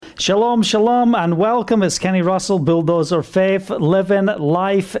Shalom, shalom, and welcome. It's Kenny Russell, Bulldozer Faith, living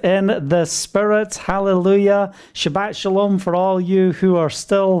life in the Spirit. Hallelujah. Shabbat shalom for all you who are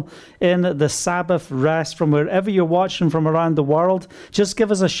still in the Sabbath rest from wherever you're watching from around the world. Just give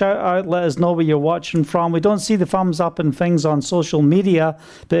us a shout out. Let us know where you're watching from. We don't see the thumbs up and things on social media,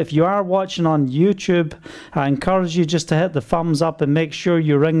 but if you are watching on YouTube, I encourage you just to hit the thumbs up and make sure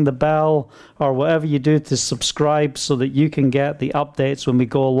you ring the bell or whatever you do to subscribe so that you can get the updates when we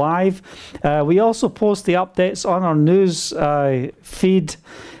go live. We also post the updates on our news feed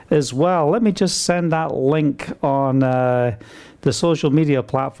as well. Let me just send that link on the social media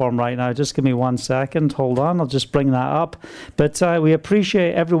platform right now. Just give me 1 second. Hold on. I'll just bring that up. But we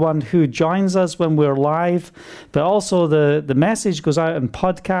appreciate everyone who joins us when we're live. But also the message goes out in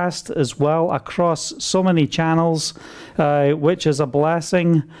podcast as well across so many channels, which is a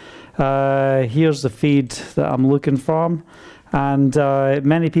blessing. Here's the feed that I'm looking from. And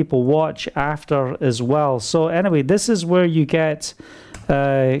many people watch after as well. So anyway, this is where you get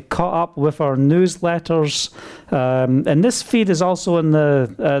caught up with our newsletters. And this feed is also in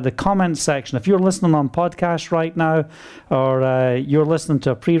the comment section. If you're listening on podcast right now, or you're listening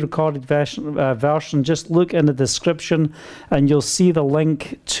to a pre-recorded version, just look in the description and you'll see the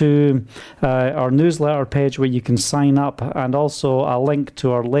link to our newsletter page where you can sign up, and also a link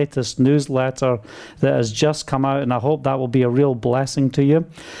to our latest newsletter that has just come out, and I hope that will be a real blessing to you.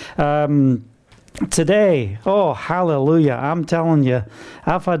 Today, oh, hallelujah, I'm telling you,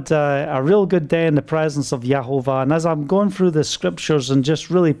 I've had a real good day in the presence of Yahovah. And as I'm going through the scriptures and just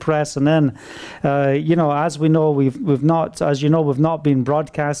really pressing in, as we know, we've not been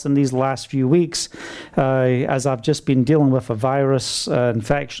broadcasting these last few weeks, as I've just been dealing with a virus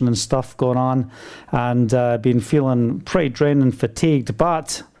infection and stuff going on, and been feeling pretty drained and fatigued.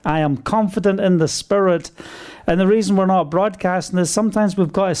 But I am confident in the Spirit. And the reason we're not broadcasting is sometimes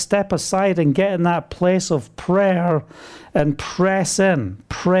we've got to step aside and get in that place of prayer and press in,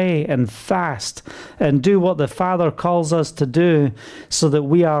 pray and fast and do what the Father calls us to do so that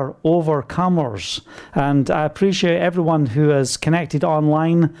we are overcomers. And I appreciate everyone who has connected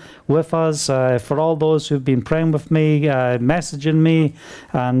online with us, for all those who've been praying with me, messaging me,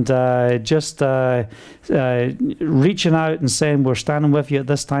 and just reaching out and saying we're standing with you at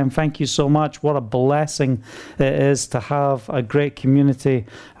this time. Thank you so much. What a blessing it is to have a great community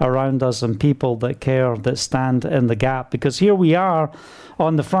around us and people that care, that stand in the gap. Because here we are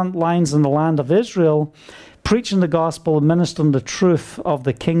on the front lines in the land of Israel, preaching the gospel and ministering the truth of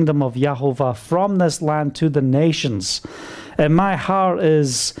the kingdom of Yahovah from this land to the nations. And my heart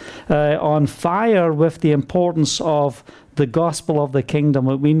is on fire with the importance of the gospel of the kingdom.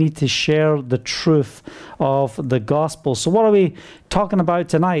 We need to share the truth of the gospel. So what are we talking about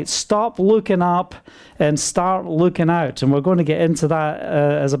tonight? Stop looking up and start looking out. And we're going to get into that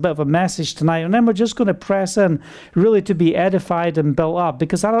as a bit of a message tonight. And then we're just going to press in really to be edified and built up,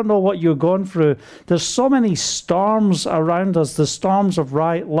 because I don't know what you're going through. There's so many storms around us, the storms of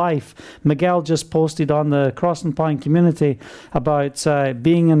life. Miguel just posted on the Crossing Point community about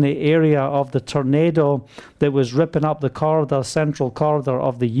being in the area of the tornado that was ripping up the central corridor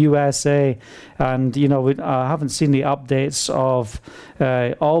of the USA. And, I haven't seen the updates of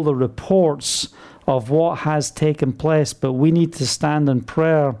all the reports of what has taken place, but we need to stand in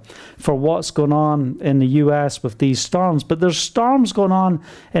prayer for what's going on in the US with these storms. But there's storms going on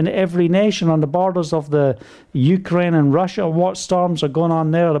in every nation on the borders of the Ukraine and Russia. What storms are going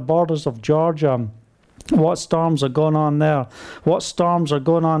on there? The borders of Georgia. What storms are going on there? What storms are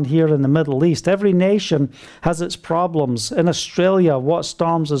going on here in the Middle East? Every nation has its problems. In Australia, what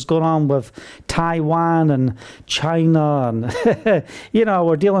storms is going on with Taiwan and China? And,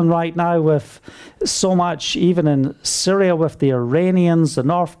 we're dealing right now with so much, even in Syria, with the Iranians, the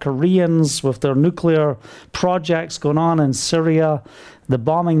North Koreans, with their nuclear projects going on in Syria, the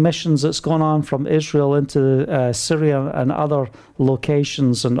bombing missions that's going on from Israel into Syria and other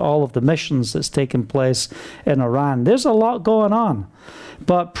locations, and all of the missions that's taking place in Iran. There's a lot going on.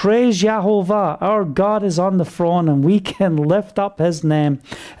 But praise Yahovah, our God is on the throne, and we can lift up his name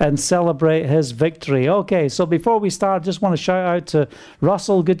and celebrate his victory. Okay, so before we start, just want to shout out to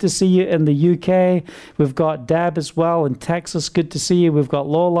Russell. Good to see you in the UK. We've got Deb as well in Texas. Good to see you. We've got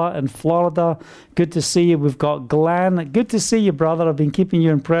Lola in Florida. Good to see you. We've got Glenn. Good to see you, brother. I've been keeping you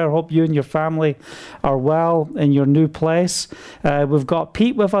in prayer. Hope you and your family are well in your new place. We've got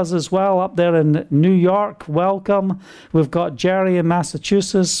Pete with us as well up there in New York. Welcome. We've got Jerry in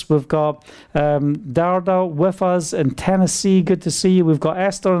Massachusetts. We've got Darda with us in Tennessee. Good to see you. We've got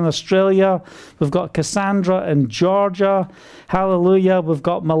Esther in Australia. We've got Cassandra in Georgia. Hallelujah. We've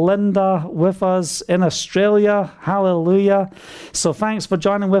got Melinda with us us in Australia. Hallelujah. So thanks for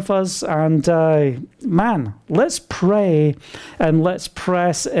joining with us. And man, let's pray and let's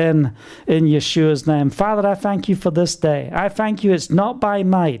press in Yeshua's name. Father, I thank you for this day. I thank you it's not by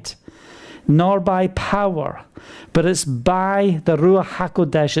might nor by power, but it's by the Ruach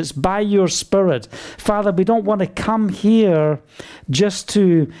HaKodesh. It's by your Spirit. Father, we don't want to come here just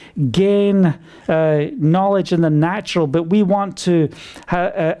to gain knowledge in the natural, but we want to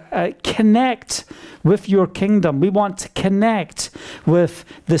connect with your kingdom. We want to connect with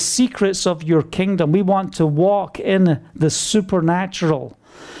the secrets of your kingdom. We want to walk in the supernatural.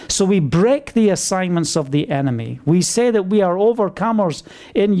 So we break the assignments of the enemy. We say that we are overcomers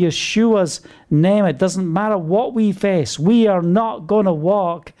in Yeshua's name. It doesn't matter what we face. We are not going to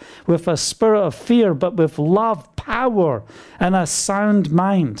walk with a spirit of fear, but with love, power, and a sound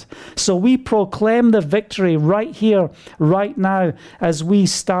mind. So we proclaim the victory right here, right now, as we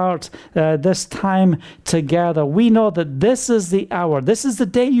start this time together. We know that this is the hour. This is the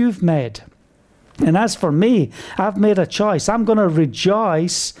day you've made. And as for me, I've made a choice. I'm going to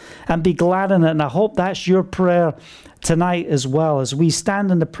rejoice and be glad in it. And I hope that's your prayer tonight as well, as we stand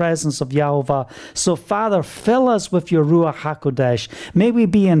in the presence of Yahovah. So, Father, fill us with your Ruach HaKodesh. May we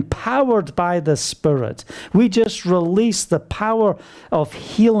be empowered by the Spirit. We just release the power of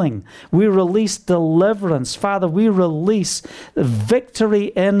healing. We release deliverance. Father, we release victory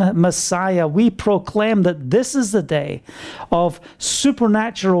in Messiah. We proclaim that this is the day of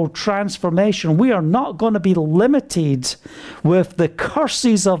supernatural transformation. We are not going to be limited with the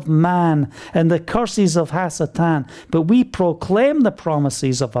curses of man and the curses of Hasatan, but we proclaim the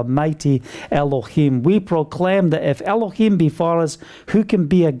promises of a mighty Elohim. We proclaim that if Elohim be for us, who can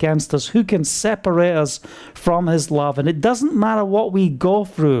be against us? Who can separate us from his love? And it doesn't matter what we go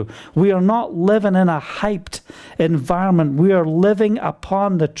through. We are not living in a hyped environment. We are living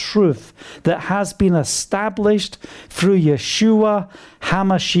upon the truth that has been established through Yeshua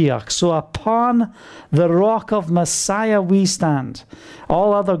HaMashiach. So upon the rock of Messiah we stand.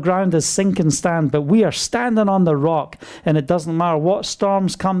 All other ground is sinking sand, but we are standing on the rock, and it doesn't matter what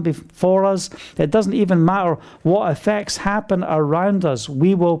storms come before us. It doesn't even matter what effects happen around us.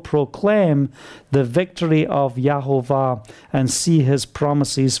 We will proclaim the victory of Yahovah and see his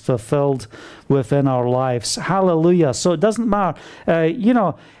promises fulfilled within our lives. Hallelujah. So it doesn't matter,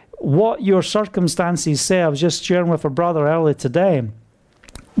 what your circumstances say. I was just sharing with a brother earlier today.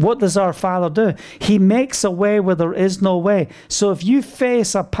 What does our Father do? He makes a way where there is no way. So if you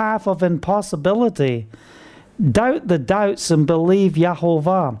face a path of impossibility, doubt the doubts and believe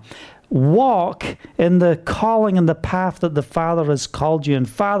Yahovah. Walk in the calling and the path that the Father has called you. And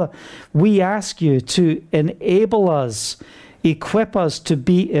Father, we ask you to enable us, equip us to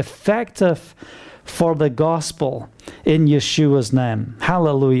be effective for the gospel in Yeshua's name.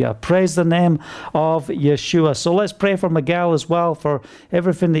 Hallelujah. Praise the name of Yeshua. So let's pray for Miguel as well, for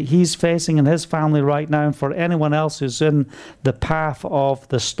everything that he's facing in his family right now, and for anyone else who's in the path of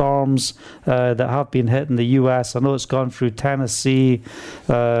the storms that have been hitting the U.S. I know it's gone through Tennessee,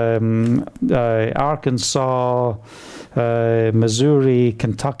 Arkansas, Missouri,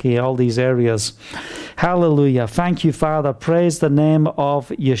 Kentucky, all these areas. Hallelujah. Thank you, Father. Praise the name of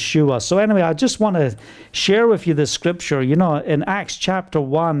Yeshua. So anyway, I just want to share with you this scripture, in Acts chapter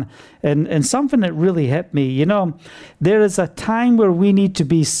 1, and something that really hit me. There is a time where we need to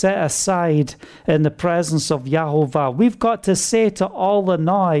be set aside in the presence of Yahovah. We've got to say to all the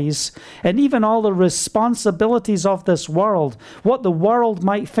noise and even all the responsibilities of this world, what the world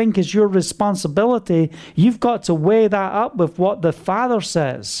might think is your responsibility, you've got to weigh that up with what the Father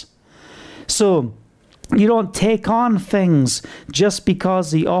says. So you don't take on things just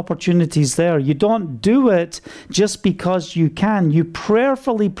because the opportunity's there. You don't do it just because you can. You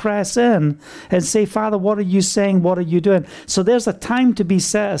prayerfully press in and say, Father, what are you saying? What are you doing? So there's a time to be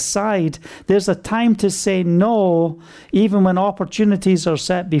set aside. There's a time to say no, even when opportunities are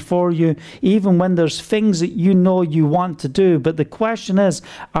set before you, even when there's things that you know you want to do. But the question is,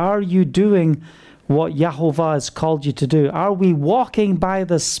 are you doing what Yahovah has called you to do? Are we walking by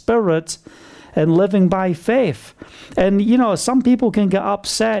the Spirit and living by faith? And some people can get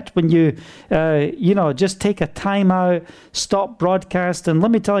upset when you just take a time out, stop broadcasting.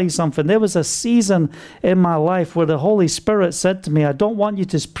 Let me tell you something. There was a season in my life where the Holy Spirit said to me, I don't want you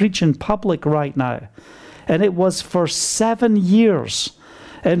to preach in public right now. And it was for 7 years.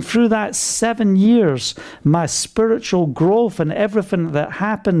 And through that 7 years, my spiritual growth and everything that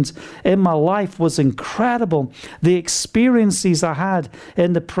happened in my life was incredible. The experiences I had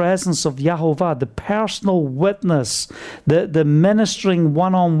in the presence of Yahovah, the personal witness, the ministering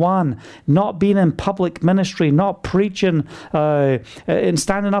one-on-one, not being in public ministry, not preaching and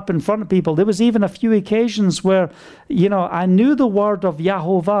standing up in front of people. There was even a few occasions where, I knew the word of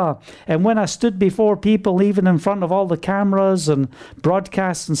Yahovah, and when I stood before people, even in front of all the cameras and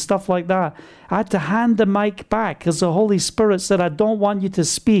broadcasts and stuff like that, I had to hand the mic back because the Holy Spirit said, I don't want you to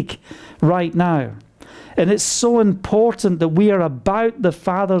speak right now. And it's so important that we are about the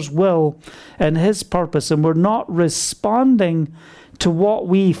Father's will and His purpose, and we're not responding to what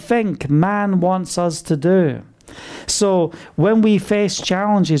we think man wants us to do. So when we face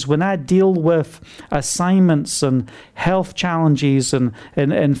challenges, when I deal with assignments and health challenges and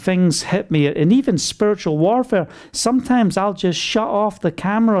things hit me, and even spiritual warfare, sometimes I'll just shut off the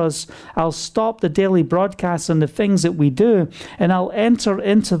cameras, I'll stop the daily broadcasts and the things that we do, and I'll enter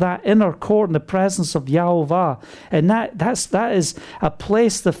into that inner court in the presence of Yahovah. And that is a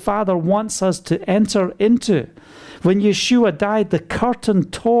place the Father wants us to enter into. When Yeshua died, the curtain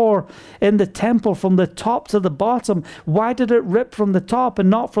tore in the temple from the top to the bottom. Why did it rip from the top and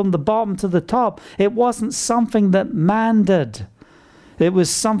not from the bottom to the top? It wasn't something that man did. It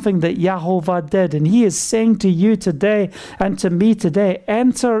was something that Yahovah did. And He is saying to you today and to me today,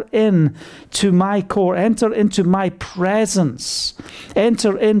 enter in to my core, enter into my presence,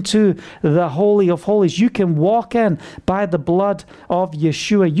 enter into the Holy of Holies. You can walk in by the blood of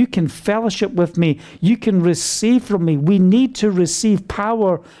Yeshua. You can fellowship with me. You can receive from me. We need to receive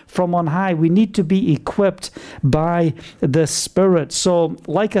power from on high. We need to be equipped by the Spirit. So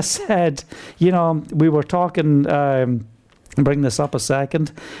like I said, we were talking... bring this up a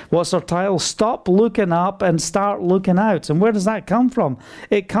second. What's our title? Stop looking up and start looking out. And where does that come from?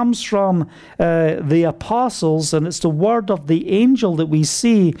 It comes from the apostles, and it's the word of the angel that we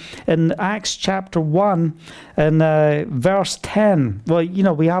see in Acts chapter 1 and verse 10. Well,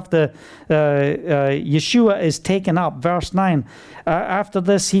 we have Yeshua is taken up, verse 9. After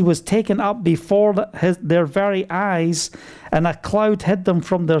this, He was taken up before their very eyes, and a cloud hid them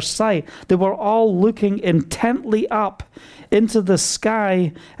from their sight. They were all looking intently up into the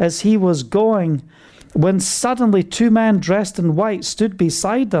sky as He was going, when suddenly 2 men dressed in white stood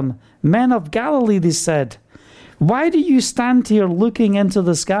beside them. Men of Galilee, they said, why do you stand here looking into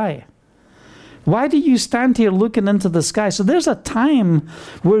the sky? Why do you stand here looking into the sky? So there's a time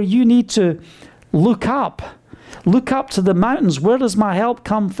where you need to look up. Look up to the mountains. Where does my help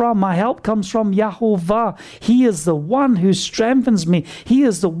come from? My help comes from Yahovah. He is the one who strengthens me. He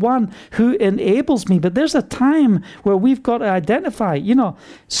is the one who enables me. But there's a time where we've got to identify,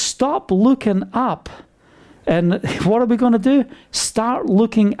 stop looking up. And what are we going to do? Start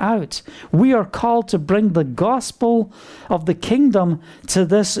looking out. We are called to bring the gospel of the kingdom to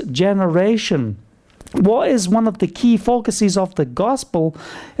this generation. What is one of the key focuses of the gospel?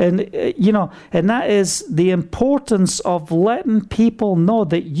 And that is the importance of letting people know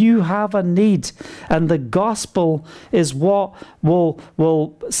that you have a need, and the gospel is what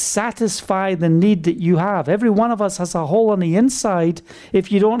will satisfy the need that you have. Every one of us has a hole on the inside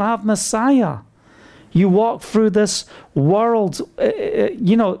if you don't have Messiah. You walk through this world,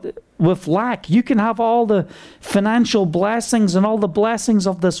 with lack. You can have all the financial blessings and all the blessings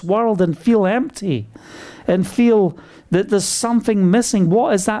of this world and feel empty and feel that there's something missing.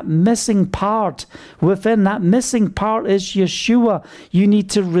 What is that missing part within? That missing part is Yeshua. You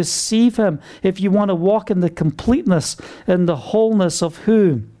need to receive Him if you want to walk in the completeness and the wholeness of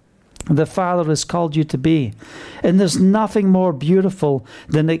who the Father has called you to be. And there's nothing more beautiful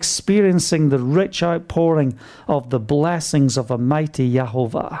than experiencing the rich outpouring of the blessings of a mighty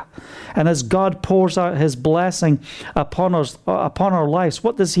Yahovah. And as God pours out His blessing upon our lives,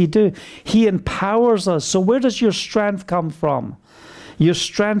 what does He do? He empowers us. So where does your strength come from? Your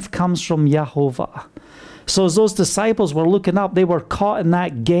strength comes from Yahovah. So as those disciples were looking up, they were caught in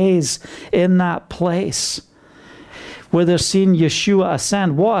that gaze, in that place where they're seeing Yeshua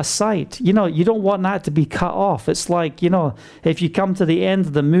ascend. What a sight. You don't want that to be cut off. It's like, if you come to the end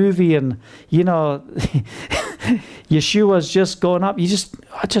of the movie and, Yeshua's just going up,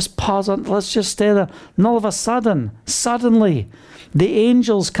 I just pause on, let's just stay there. And all of a sudden, suddenly, the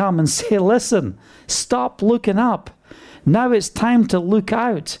angels come and say, listen, stop looking up. Now it's time to look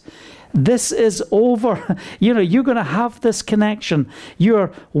out. This is over. You're going to have this connection.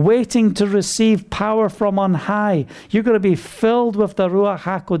 You're waiting to receive power from on high. You're going to be filled with the Ruach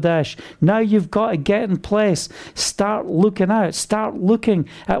HaKodesh. Now you've got to get in place. Start looking out. Start looking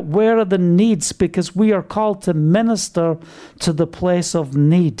at where are the needs, because we are called to minister to the place of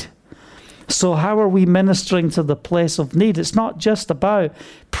need. So how are we ministering to the place of need? It's not just about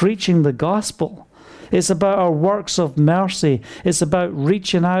preaching the gospel. It's about our works of mercy. It's about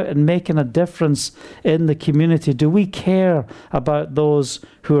reaching out and making a difference in the community. Do we care about those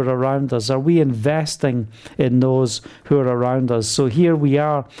who are around us? Are we investing in those who are around us? So here we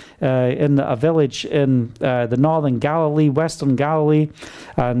are in a village in the northern Galilee, western Galilee,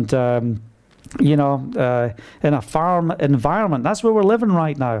 and in a farm environment. That's where we're living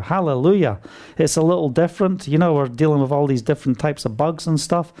right now. Hallelujah. It's a little different. We're dealing with all these different types of bugs and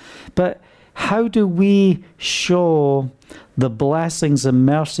stuff. But how do we show the blessings and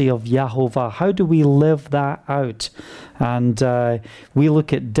mercy of Yahovah? How do we live that out? And we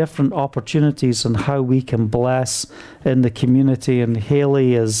look at different opportunities and how we can bless in the community. And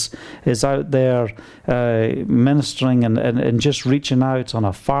Haley is out there ministering and just reaching out on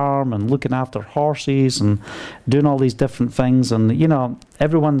a farm and looking after horses and doing all these different things. And,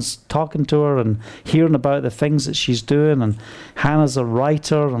 everyone's talking to her and hearing about the things that she's doing. And Hannah's a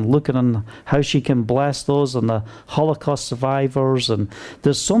writer and looking on how she can bless those and the Holocaust survivors. And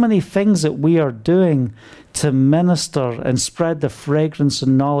there's so many things that we are doing to minister and spread the fragrance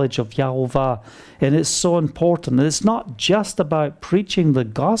and knowledge of Yahovah. And it's so important. And it's not just about preaching the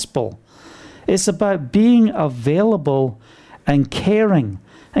gospel. It's about being available and caring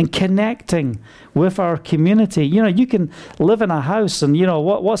and connecting with our community. You can live in a house and,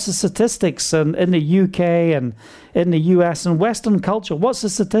 what's the statistics in the UK and in the US and Western culture? What's the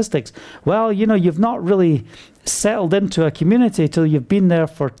statistics? Well, you've not really settled into a community till you've been there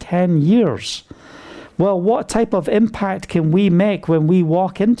for 10 years. Well, what type of impact can we make when we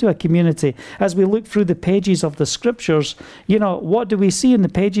walk into a community? As we look through the pages of the scriptures, what do we see in the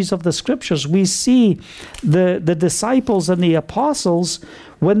pages of the scriptures? We see the disciples and the apostles,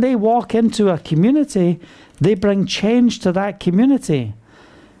 when they walk into a community, they bring change to that community.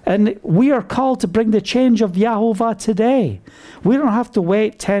 And we are called to bring the change of Yahovah today. We don't have to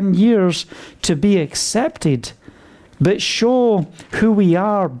wait 10 years to be accepted, but show who we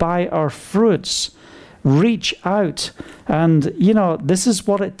are by our fruits. Reach out. And, this is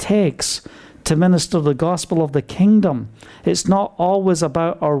what it takes to minister the gospel of the kingdom. It's not always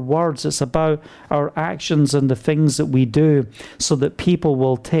about our words. It's about our actions and the things that we do so that people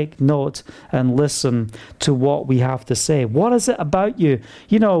will take note and listen to what we have to say. What is it about you?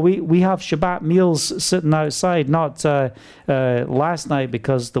 We have Shabbat meals sitting outside, not last night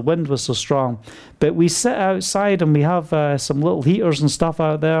because the wind was so strong, but we sit outside and we have some little heaters and stuff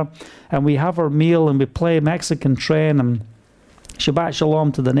out there, and we have our meal and we play Mexican Train and Shabbat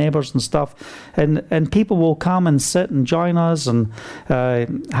Shalom to the neighbors and stuff, and people will come and sit and join us and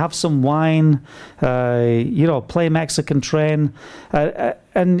have some wine, play Mexican Train.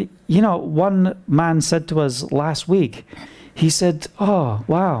 And one man said to us last week, he said, "Oh,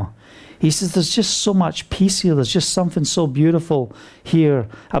 wow." He says, "There's just so much peace here. There's just something so beautiful here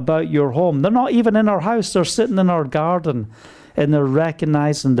about your home." They're not even in our house. They're sitting in our garden, and they're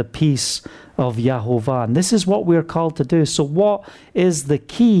recognizing the peace of Yahovah. And this is what we're called to do. So what is the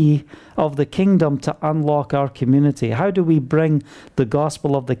key of the kingdom to unlock our community? How do we bring the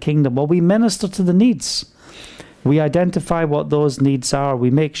gospel of the kingdom? Well, we minister to the needs. We identify what those needs are. We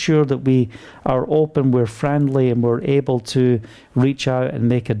make sure that we are open, we're friendly, and we're able to reach out and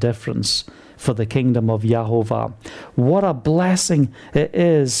make a difference for the kingdom of Yahovah. What a blessing it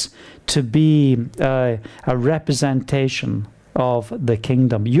is to be a representation of the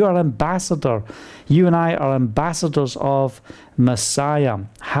kingdom. You are ambassador. You and I are ambassadors of Messiah.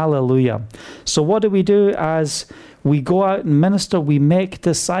 Hallelujah. So what do we do as we go out and minister? We make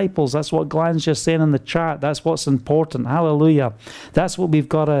disciples. That's what Glenn's just saying in the chat. That's what's important. Hallelujah. That's what we've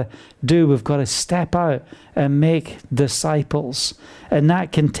got to do. We've got to step out and make disciples. And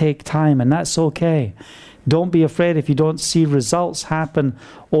that can take time, and that's okay. Don't be afraid if you don't see results happen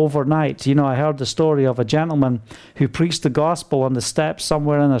overnight. I heard the story of a gentleman who preached the gospel on the steps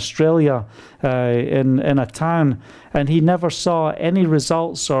somewhere in Australia, in a town, and he never saw any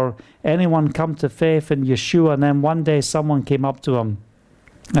results or anyone come to faith in Yeshua. And then one day someone came up to him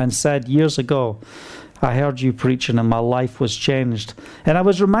and said, "Years ago, I heard you preaching and my life was changed." And I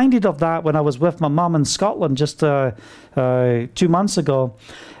was reminded of that when I was with my mum in Scotland just 2 months ago,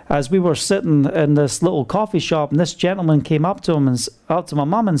 as we were sitting in this little coffee shop, and this gentleman came up to my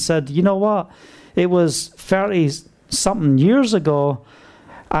mum and said, "You know what? It was 30-something years ago.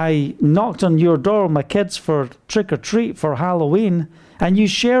 I knocked on your door, my kids, for trick or treat for Halloween, and you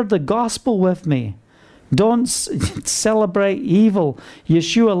shared the gospel with me. Don't celebrate evil.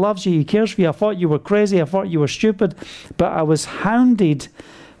 Yeshua loves you. He cares for you. I thought you were crazy. I thought you were stupid. But I was hounded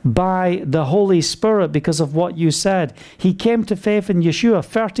by the Holy Spirit because of what you said. He came to faith in Yeshua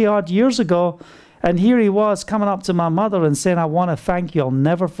 30 odd years ago. And here he was coming up to my mother and saying, I want to thank you. I'll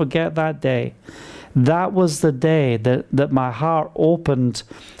never forget that day. That was the day that my heart opened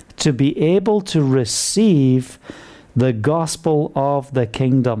to be able to receive the gospel of the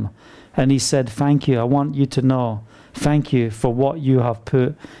kingdom. And he said, thank you. I want you to know. Thank you for what you have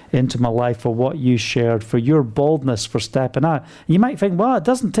put into my life, for what you shared, for your boldness for stepping out. You might think, well, it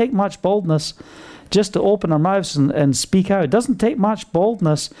doesn't take much boldness just to open our mouths and speak out. It doesn't take much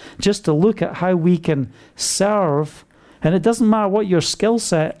boldness just to look at how we can serve. And it doesn't matter what your skill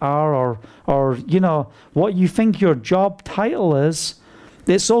set are or you know, what you think your job title is.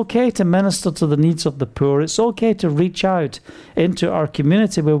 It's okay to minister to the needs of the poor. It's okay to reach out into our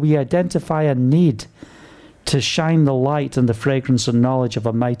community where we identify a need to shine the light and the fragrance and knowledge of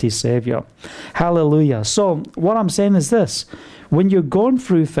a mighty Savior. Hallelujah. So what I'm saying is this. When you're going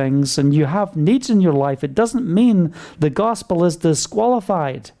through things and you have needs in your life, it doesn't mean the gospel is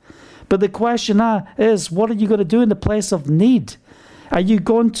disqualified. But the question is, what are you going to do in the place of need? Are you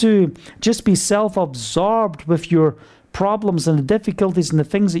going to just be self-absorbed with your problems and the difficulties and the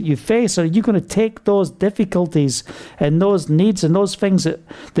things that you face? Or are you going to take those difficulties and those needs and those things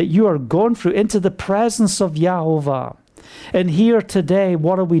that you are going through into the presence of Yahovah? And here today,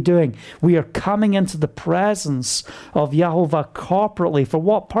 what are we doing? We are coming into the presence of Yahovah corporately. For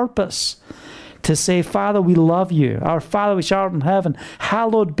what purpose? To say, Father, we love you. Our Father which art in heaven,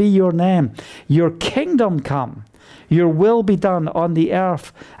 hallowed be your name. Your kingdom come. Your will be done on the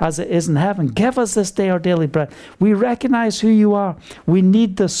earth as it is in heaven. Give us this day our daily bread. We recognize who you are. We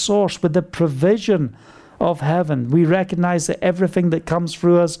need the source with the provision of heaven. We recognize that everything that comes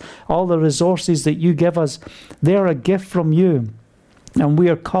through us, all the resources that you give us, they're a gift from you. And we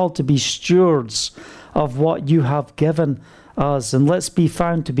are called to be stewards of what you have given us. And let's be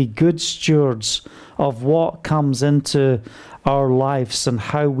found to be good stewards of what comes into our lives and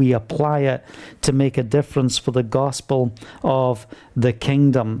how we apply it to make a difference for the gospel of the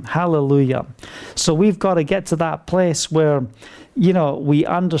kingdom. Hallelujah. So we've got to get to that place where, you know, we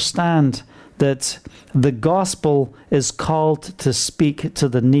understand that the gospel is called to speak to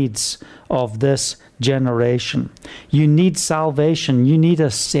the needs of this generation. You need salvation. You need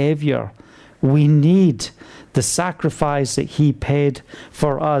a savior. We need the sacrifice that he paid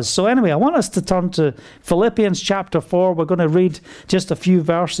for us. So anyway, I want us to turn to Philippians chapter 4. We're going to read just a few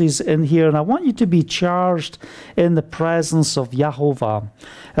verses in here, and I want you to be charged in the presence of Yahovah.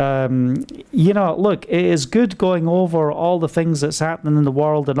 You know, look, it is good going over all the things that's happening in the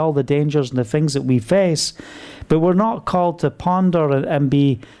world and all the dangers and the things that we face, but we're not called to ponder and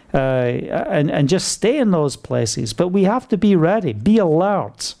be and just stay in those places. But we have to be ready, be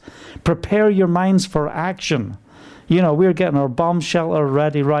alert, prepare your minds for action. You know, we're getting our bomb shelter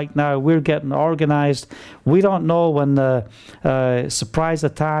ready right now. We're getting organized. We don't know when the surprise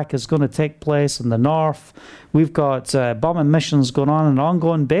attack is going to take place in the north. We've got bombing missions going on an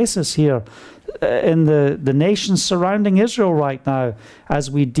ongoing basis here in the nations surrounding Israel right now as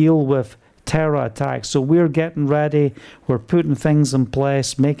we deal with terror attacks. So we're getting ready. We're putting things in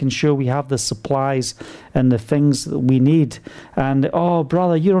place, making sure we have the supplies and the things that we need. And, oh,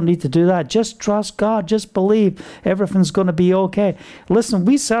 brother, you don't need to do that. Just trust God. Just believe everything's going to be okay. Listen,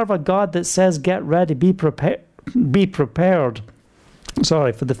 we serve a God that says, get ready, be prepared,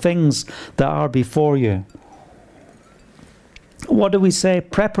 for the things that are before you. What do we say?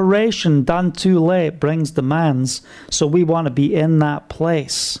 Preparation done too late brings demands. So we want to be in that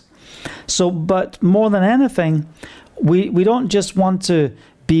place. So, but more than anything, we don't just want to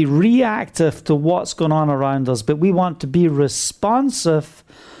be reactive to what's going on around us, but we want to be responsive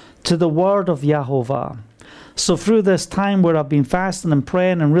to the word of Yahovah. So through this time where I've been fasting and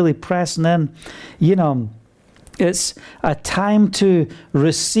praying and really pressing in, you know, it's a time to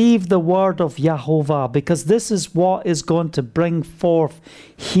receive the word of Yahovah, because this is what is going to bring forth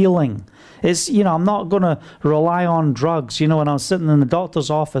healing. It's, you know, I'm not going to rely on drugs. You know, when I was sitting in the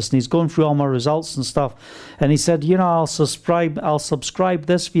doctor's office and he's going through all my results and stuff, and he said, you know, I'll subscribe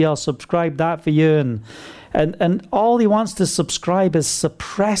this for you, I'll subscribe that for you, and all he wants to subscribe is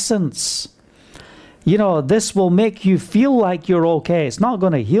suppressants. You know, this will make you feel like you're okay. It's not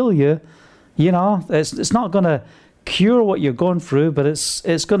going to heal you. You know, it's not going to cure what you're going through, but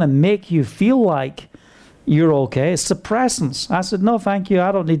it's going to make you feel like you're okay. It's suppressants. I said, no, thank you.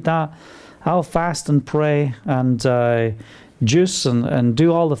 I don't need that. I'll fast and pray and juice and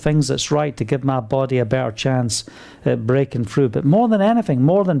do all the things that's right to give my body a better chance at breaking through. But more than anything,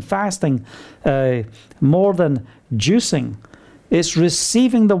 more than fasting, more than juicing, it's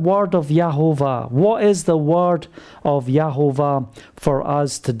receiving the word of Yahovah. What is the word of Yahovah for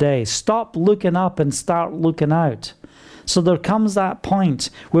us today? Stop looking up and start looking out. So there comes that point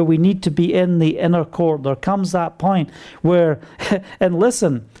where we need to be in the inner court. There comes that point where, and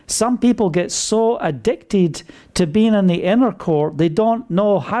listen, some people get so addicted to being in the inner court, they don't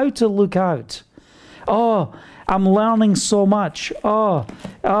know how to look out. Oh, I'm learning so much.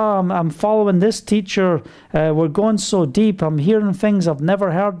 I'm following this teacher. We're going so deep. I'm hearing things I've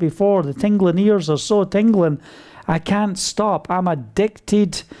never heard before. The tingling ears are so tingling. I can't stop. I'm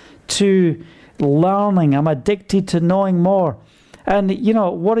addicted to learning. I'm addicted to knowing more. And, you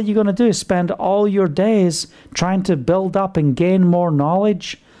know, what are you going to do? Spend all your days trying to build up and gain more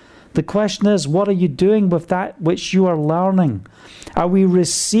knowledge? The question is, what are you doing with that which you are learning? Are we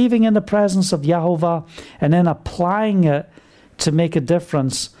receiving in the presence of Yahovah and then applying it to make a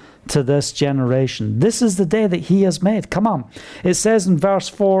difference to this generation? This is the day that he has made. Come on. It says in verse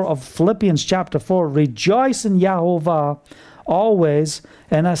 4 of Philippians chapter 4, rejoice in Yahovah always,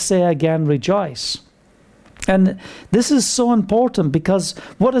 and I say again, rejoice. And this is so important, because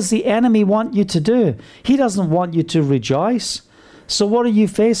what does the enemy want you to do? He doesn't want you to rejoice. So what are you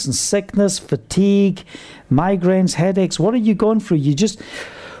facing? Sickness, fatigue, migraines, headaches. What are you going through?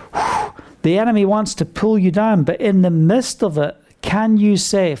 The enemy wants to pull you down. But in the midst of it, can you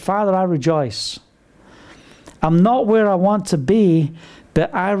say, Father, I rejoice. I'm not where I want to be,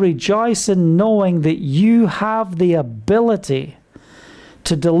 but I rejoice in knowing that you have the ability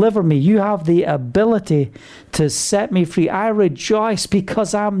to deliver me. You have the ability to set me free. I rejoice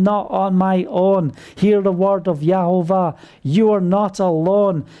because I'm not on my own. Hear the word of Yahovah. You are not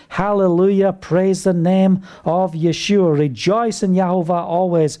alone. Hallelujah. Praise the name of Yeshua. Rejoice in Yahovah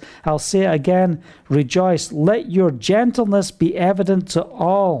always. I'll say it again. Rejoice. Let your gentleness be evident to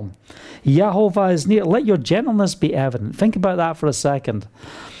all. Yahovah is near. Let your gentleness be evident. Think about that for a second.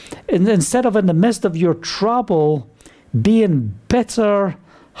 Instead of in the midst of your trouble being bitter,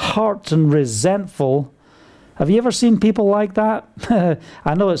 hurt, and resentful. Have you ever seen people like that?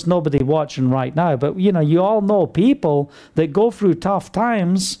 I know it's nobody watching right now, but you know, you all know people that go through tough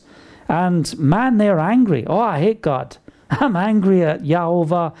times and man, they're angry. Oh, I hate God. I'm angry at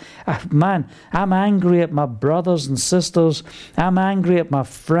Yahovah. Man, I'm angry at my brothers and sisters. I'm angry at my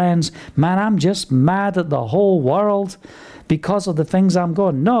friends. Man, I'm just mad at the whole world because of the things I'm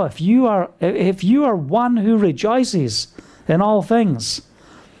going. No, if you are one who rejoices in all things,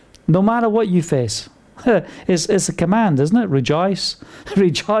 no matter what you face, it's a command, isn't it? Rejoice.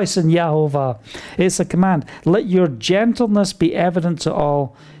 Rejoice in Yahovah. It's a command. Let your gentleness be evident to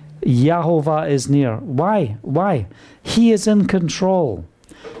all. Yahovah is near. Why? Why? He is in control.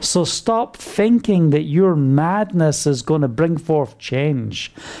 So stop thinking that your madness is going to bring forth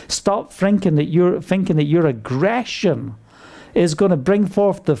change. Stop thinking that your aggression is going to bring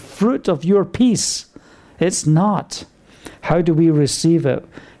forth the fruit of your peace. It's not. How do we receive it?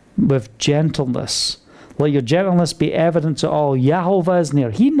 With gentleness. Let your gentleness be evident to all. Yahovah is near.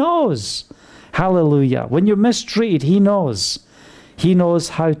 He knows. Hallelujah. When you're mistreated, he knows. He knows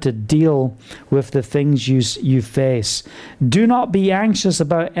how to deal with the things you face. Do not be anxious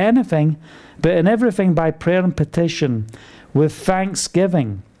about anything, but in everything by prayer and petition with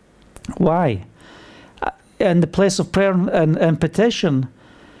thanksgiving. Why? In the place of prayer and petition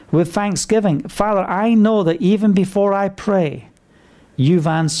with thanksgiving. Father, I know that even before I pray, you've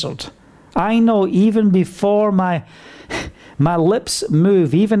answered. I know even before my lips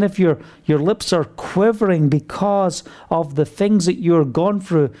move, even if your lips are quivering because of the things that you're going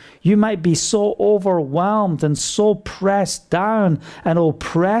through, you might be so overwhelmed and so pressed down and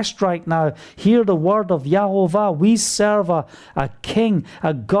oppressed right now. Hear the word of Yahovah. We serve a king,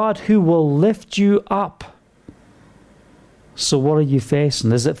 a God who will lift you up. So what are you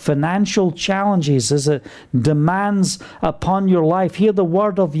facing? Is it financial challenges? Is it demands upon your life? Hear the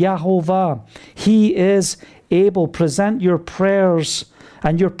word of Yahovah. He is able. Present your prayers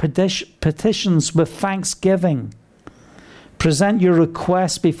and your petitions with thanksgiving. Present your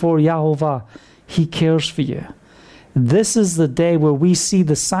requests before Yahovah. He cares for you. This is the day where we see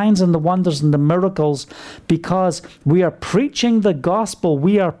the signs and the wonders and the miracles, because we are preaching the gospel.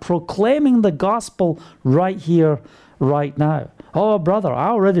 We are proclaiming the gospel right here, right now. Oh, brother, I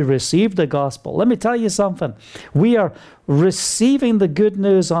already received the gospel. Let me tell you something. We are receiving the good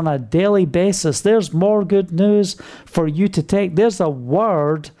news on a daily basis. There's more good news for you to take. There's a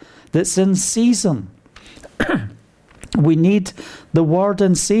word that's in season. We need the word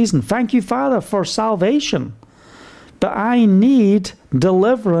in season. Thank you, Father, for salvation. But I need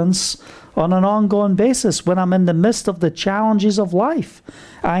deliverance on an ongoing basis when I'm in the midst of the challenges of life.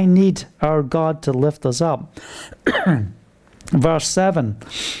 I need our God to lift us up. Verse 7.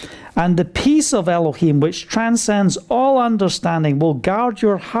 And the peace of Elohim, which transcends all understanding, will guard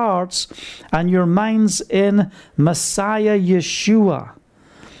your hearts and your minds in Messiah Yeshua.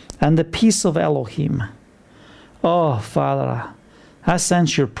 And the peace of Elohim. Oh, Father, I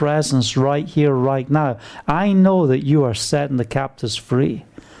sense your presence right here, right now. I know that you are setting the captives free.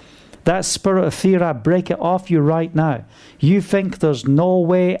 That spirit of fear, I break it off you right now. You think there's no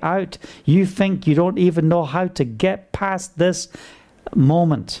way out. You think you don't even know how to get past this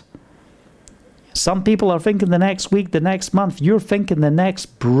moment. Some people are thinking the next week, the next month. You're thinking the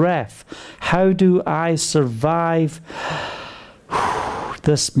next breath. How do I survive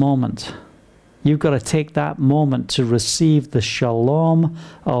this moment? You've got to take that moment to receive the shalom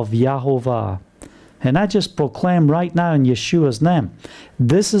of Yahovah. And I just proclaim right now in Yeshua's name,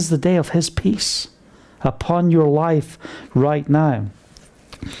 this is the day of his peace upon your life right now.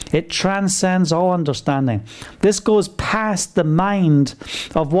 It transcends all understanding. This goes past the mind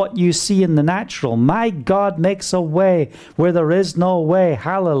of what you see in the natural. My God makes a way where there is no way.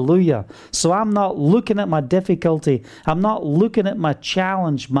 Hallelujah. So I'm not looking at my difficulty. I'm not looking at my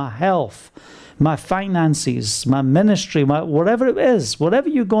challenge, my health, my finances, my ministry, whatever it is, whatever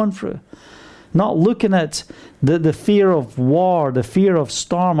you're going through. Not looking at the fear of war, the fear of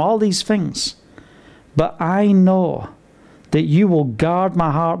storm, all these things. But I know that you will guard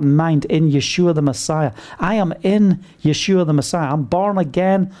my heart and mind in Yeshua the Messiah. I am in Yeshua the Messiah. I'm born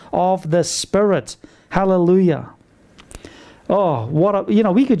again of the Spirit. Hallelujah. Oh,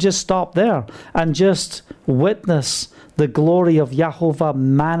 we could just stop there and just witness the glory of Yahovah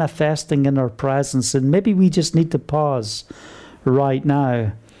manifesting in our presence. And maybe we just need to pause right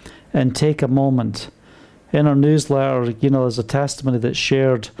now and take a moment. In our newsletter, there's a testimony that's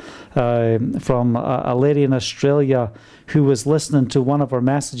shared from a lady in Australia who was listening to one of our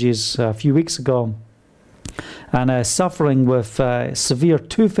messages a few weeks ago and suffering with severe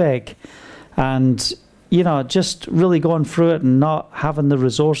toothache and, just really going through it and not having the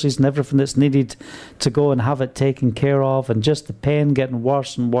resources and everything that's needed to go and have it taken care of, and just the pain getting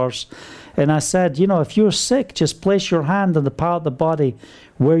worse and worse. And I said, if you're sick, just place your hand on the part of the body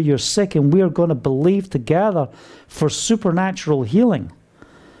where you're sick, and we are going to believe together for supernatural healing.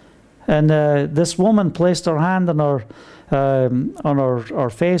 And this woman placed her hand on her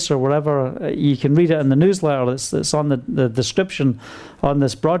face or whatever. You can read it in the newsletter. It's on the description on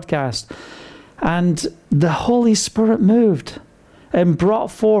this broadcast. And the Holy Spirit moved and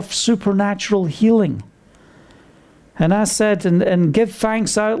brought forth supernatural healing. And I said, and give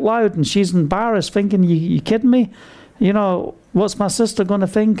thanks out loud. And she's embarrassed, thinking, you kidding me? What's my sister going to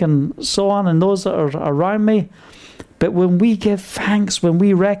think? And so on, and those that are around me. But when we give thanks, when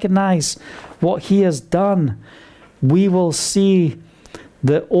we recognize what he has done, we will see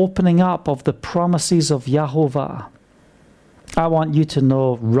the opening up of the promises of Yahovah. I want you to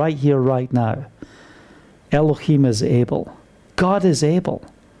know right here, right now, Elohim is able. God is able.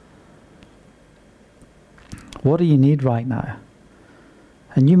 What do you need right now?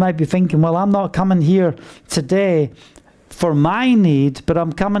 And you might be thinking, well, I'm not coming here today for my need, but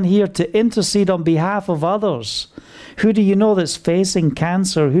I'm coming here to intercede on behalf of others. Who do you know that's facing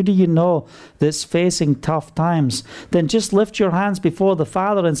cancer? Who do you know that's facing tough times? Then just lift your hands before the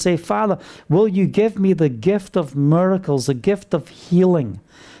Father and say, Father, will you give me the gift of miracles, the gift of healing,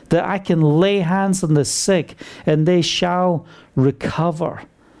 that I can lay hands on the sick and they shall recover.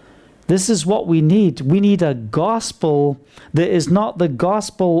 This is what we need. We need a gospel that is not the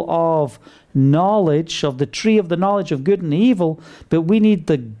gospel of knowledge, of the tree of the knowledge of good and evil, but we need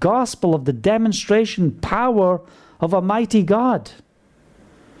the gospel of the demonstration power of a mighty God.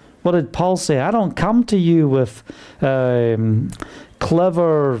 What did Paul say? I don't come to you with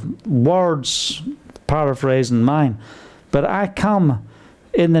clever words, paraphrasing mine, but I come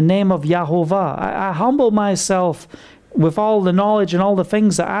in the name of Yahovah. I humble myself with all the knowledge and all the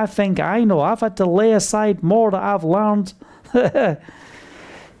things that I think I know. I've had to lay aside more that I've learned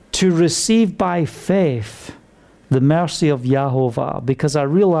to receive by faith the mercy of Yahovah, because I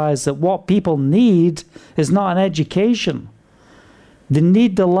realize that what people need is not an education. They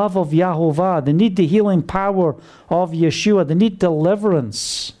need the love of Yahovah. They need the healing power of Yeshua. They need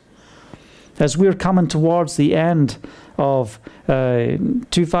deliverance. As we're coming towards the end of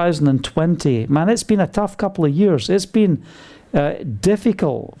 2020, man, it's been a tough couple of years. It's been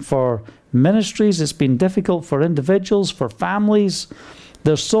difficult for ministries. It's been difficult for individuals, for families.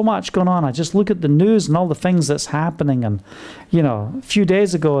 There's so much going on. I just look at the news and all the things that's happening. And, a few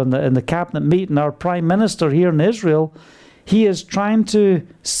days ago in the cabinet meeting, our prime minister here in Israel, he is trying to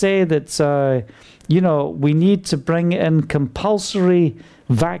say that, we need to bring in compulsory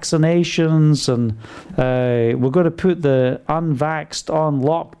vaccinations, and we're going to put the unvaxxed on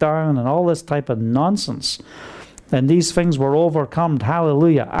lockdown and all this type of nonsense. And these things were overcome,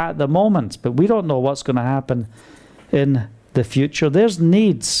 hallelujah, at the moment. But we don't know what's going to happen in the future. There's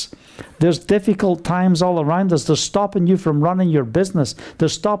needs. There's difficult times all around us. They're stopping you from running your business. They're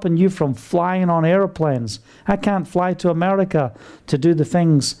stopping you from flying on airplanes. I can't fly to America to do the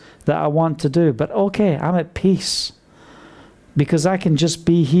things that I want to do. But okay, I'm at peace, because I can just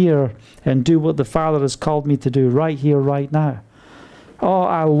be here and do what the Father has called me to do right here, right now. Oh,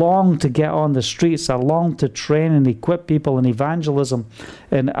 I long to get on the streets. I long to train and equip people in evangelism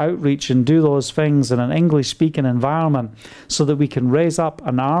and outreach and do those things in an English-speaking environment so that we can raise up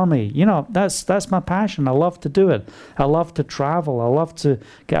an army. That's my passion. I love to do it. I love to travel. I love to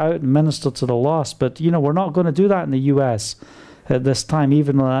get out and minister to the lost. But, we're not going to do that in the U.S. at this time,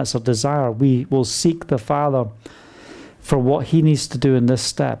 even though that's our desire. We will seek the Father for what he needs to do in this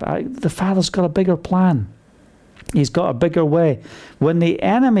step. The Father's got a bigger plan. He's got a bigger way. When the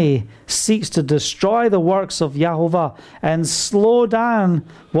enemy seeks to destroy the works of Yahovah and slow down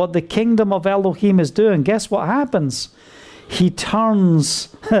what the kingdom of Elohim is doing, guess what happens? He turns,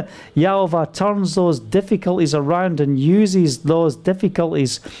 Yahovah turns those difficulties around and uses those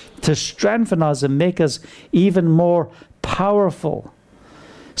difficulties to strengthen us and make us even more powerful.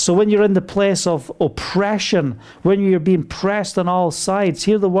 So when you're in the place of oppression, when you're being pressed on all sides,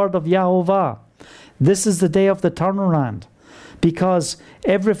 hear the word of Yahovah. This is the day of the turnaround, because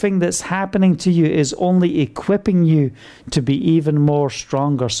everything that's happening to you is only equipping you to be even more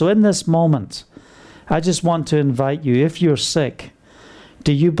stronger. So in this moment, I just want to invite you, if you're sick,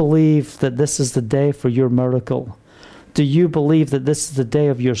 do you believe that this is the day for your miracle? Do you believe that this is the day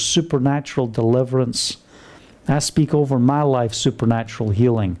of your supernatural deliverance? I speak over my life, supernatural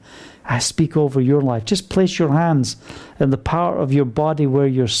healing. I speak over your life. Just place your hands in the power of your body where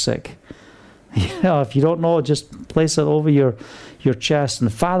you're sick. If you don't know, just place it over your chest.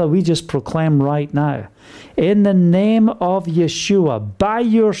 And Father, we just proclaim right now, in the name of Yeshua, by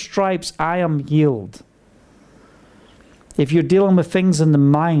your stripes I am healed. If you're dealing with things in the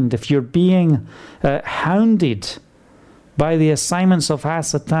mind, if you're being hounded by the assignments of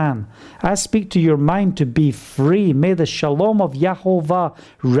Hasatan, I speak to your mind to be free. May the shalom of Yahovah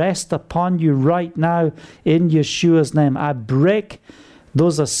rest upon you right now in Yeshua's name. I break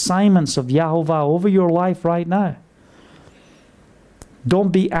those assignments of Yahovah over your life right now.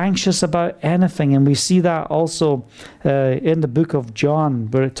 Don't be anxious about anything. And we see that also in the book of John,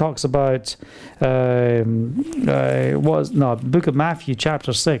 where it talks about, book of Matthew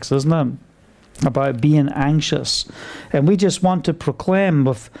chapter 6, isn't it? About being anxious. And we just want to proclaim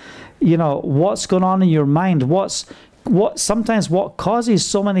with, what's going on in your mind. Sometimes what causes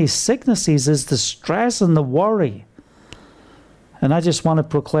so many sicknesses is the stress and the worry. And I just want to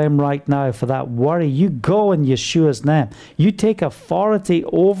proclaim right now, for that worry, you go in Yeshua's name. You take authority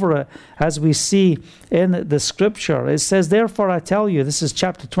over it, as we see in the scripture. It says, therefore I tell you, this is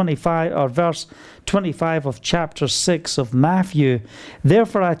chapter 25, or verse 25 of chapter 6 of Matthew.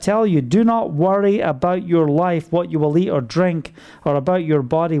 Therefore I tell you, do not worry about your life, what you will eat or drink, or about your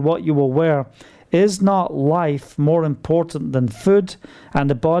body, what you will wear. Is not life more important than food, and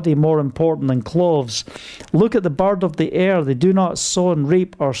the body more important than clothes? Look at the bird of the air. They do not sow and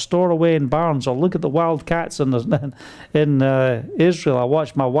reap or store away in barns. Or look at the wild cats in Israel. I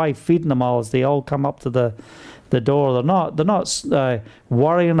watch my wife feeding them all as they all come up to the door. They're not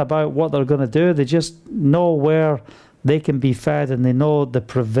worrying about what they're going to do. They just know where they can be fed, and they know the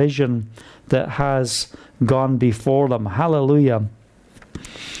provision that has gone before them. Hallelujah.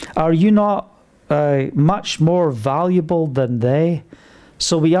 Are you not much more valuable than they?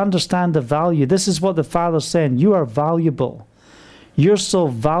 So we understand the value. This is what the Father's saying. You are valuable. You're so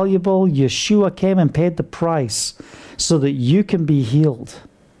valuable. Yeshua came and paid the price so that you can be healed,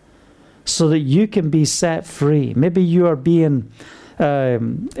 so that you can be set free. Maybe you are being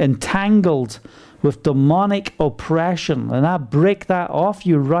entangled with demonic oppression, and I break that off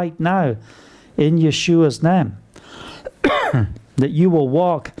you right now in Yeshua's name. That you will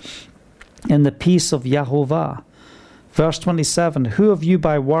walk in the peace of Yahovah. Verse 27, who of you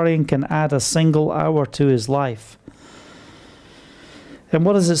by worrying can add a single hour to his life? And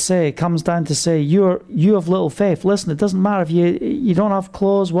what does it say? It comes down to say, you have little faith. Listen, it doesn't matter if you don't have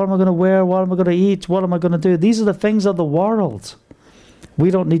clothes. What am I going to wear? What am I going to eat? What am I going to do? These are the things of the world. We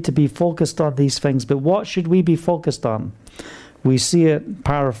don't need to be focused on these things, but what should we be focused on? We see it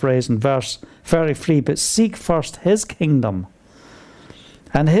paraphrased in verse 33, but seek first his kingdom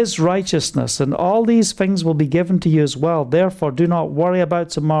and his righteousness, and all these things will be given to you as well. Therefore, do not worry about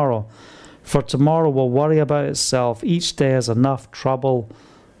tomorrow, for tomorrow will worry about itself. Each day has enough trouble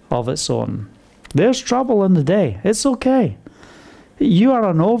of its own. There's trouble in the day. It's okay. You are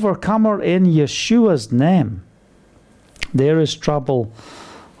an overcomer in Yeshua's name. There is trouble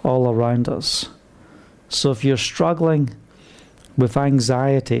all around us. So if you're struggling with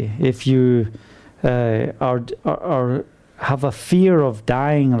anxiety, if you are have a fear of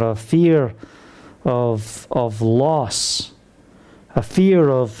dying, or a fear of loss, a fear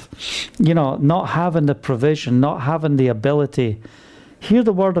of, not having the provision, not having the ability, hear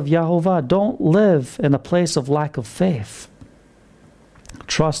the word of Yahovah. Don't live in a place of lack of faith.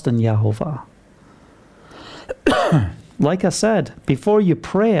 Trust in Yahovah. Like I said, before you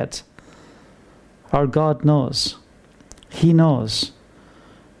pray it, our God knows. He knows.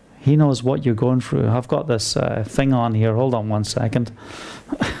 He knows what you're going through. I've got this thing on here. Hold on one second.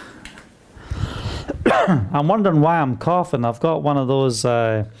 I'm wondering why I'm coughing. I've got one of those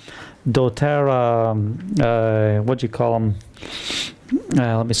doTERRA, what do you call them?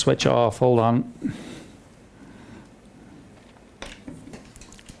 Let me switch it off. Hold on.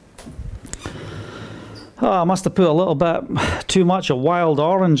 Oh, I must have put a little bit too much of wild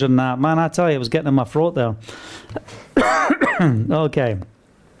orange in that. Man, I tell you, it was getting in my throat there. Okay.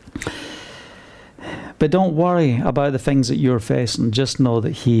 But don't worry about the things that you're facing. Just know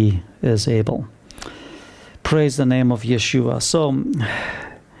that He is able. Praise the name of Yeshua. So,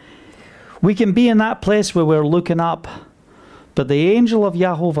 we can be in that place where we're looking up, but the angel of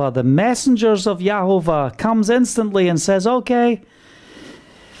Yahovah, the messengers of Yahovah, comes instantly and says, okay,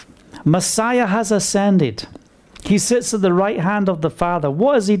 Messiah has ascended. He sits at the right hand of the Father.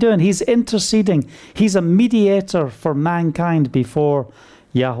 What is He doing? He's interceding. He's a mediator for mankind before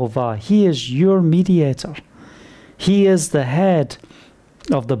Yahovah. He is your mediator. He is the head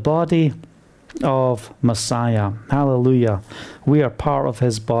of the body of Messiah. Hallelujah. We are part of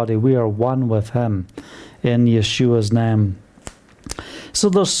His body. We are one with Him in Yeshua's name. So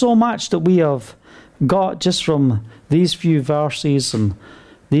there's so much that we have got just from these few verses and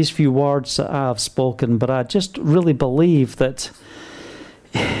these few words that I have spoken, but I just really believe that,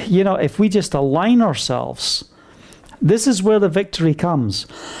 if we just align ourselves, this is where the victory comes.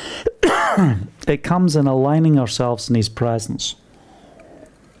 It comes in aligning ourselves in His presence.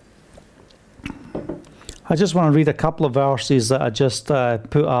 I just want to read a couple of verses that I just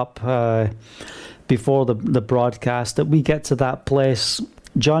put up before the broadcast, that we get to that place.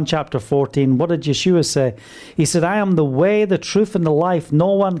 John chapter 14, what did Yeshua say? He said, I am the way, the truth, and the life.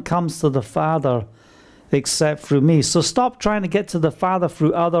 No one comes to the Father except through me. So stop trying to get to the Father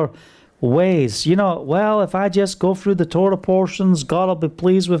through other ways. If I just go through the Torah portions, God will be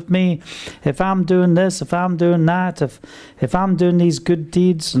pleased with me. If I'm doing this, if I'm doing that, if I'm doing these good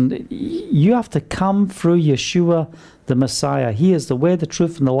deeds. And you have to come through Yeshua, the Messiah. He is the way, the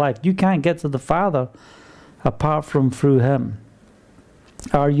truth, and the life. You can't get to the Father apart from through Him.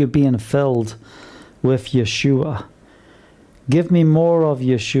 Are you being filled with Yeshua? Give me more of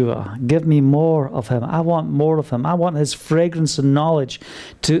Yeshua. Give me more of Him. I want more of Him. I want His fragrance and knowledge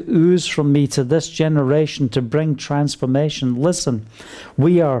to ooze from me to this generation to bring transformation. Listen,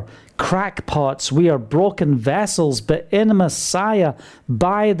 we are crackpots. We are broken vessels, but in a Messiah,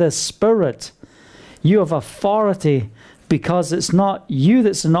 by the Spirit, you have authority, because it's not you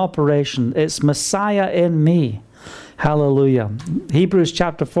that's in operation. It's Messiah in me. Hallelujah. Hebrews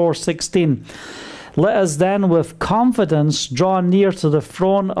chapter 4:16. Let us then with confidence draw near to the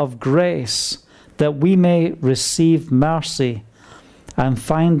throne of grace, that we may receive mercy and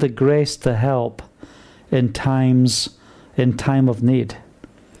find the grace to help in time of need.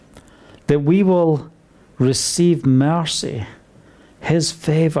 That we will receive mercy, His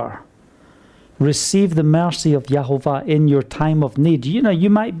favor. Receive the mercy of Yahovah in your time of need. You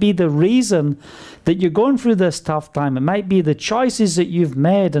might be the reason that you're going through this tough time. It might be the choices that you've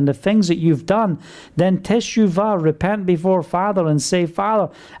made and the things that you've done. Then teshuvah, repent before Father and say,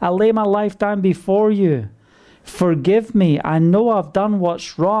 Father, I lay my life down before you. Forgive me. I know I've done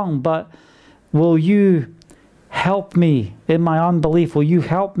what's wrong, but will you help me in my unbelief? Will you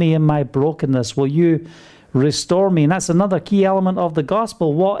help me in my brokenness? Will you restore me? And that's another key element of the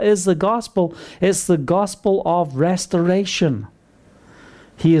gospel. What is the gospel? It's the gospel of restoration.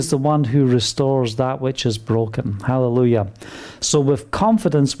 He is the one who restores that which is broken. Hallelujah. So with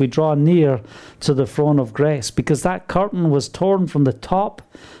confidence we draw near to the throne of grace, because that curtain was torn from the top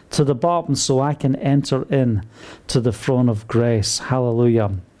to the bottom, so I can enter in to the throne of grace.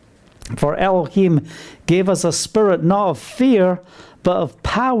 Hallelujah. For Elohim gave us a spirit not of fear, but of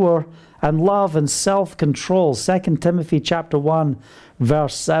power and love and self-control. 2 Timothy chapter 1,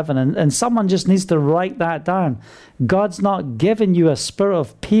 verse 7. And someone just needs to write that down. God's not given you a spirit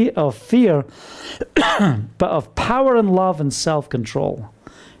of fear, but of power and love and self-control.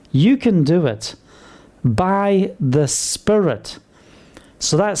 You can do it by the Spirit.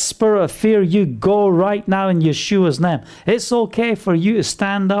 So that spirit of fear, you go right now in Yeshua's name. It's okay for you to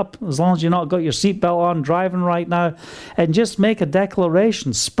stand up, as long as you've not got your seatbelt on, driving right now, and just make a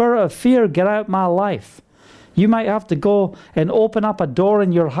declaration. Spirit of fear, get out my life. You might have to go and open up a door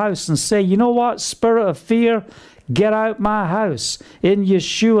in your house and say, you know what, spirit of fear, get out my house in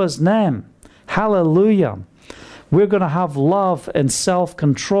Yeshua's name. Hallelujah. We're going to have love and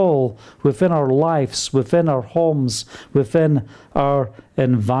self-control within our lives, within our homes, within our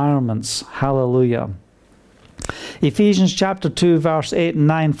environments. Hallelujah. Ephesians chapter 2, verse 8 and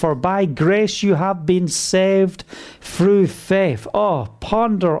 9. For by grace you have been saved through faith. Oh,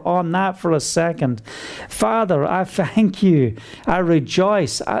 ponder on that for a second. Father, I thank you. I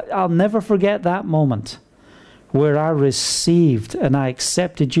rejoice. I'll never forget that moment where I received and I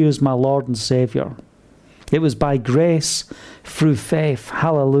accepted you as my Lord and Savior. It was by grace through faith.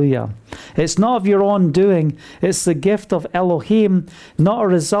 Hallelujah. It's not of your own doing. It's the gift of Elohim, not a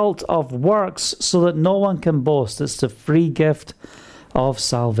result of works, so that no one can boast. It's the free gift of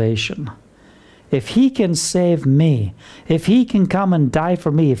salvation. If he can save me, if he can come and die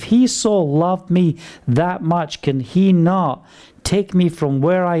for me, if he so loved me that much, can he not take me from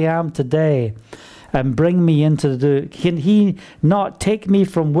where I am today and bring me into can he not take me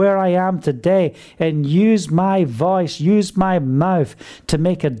from where I am today and use my voice, use my mouth to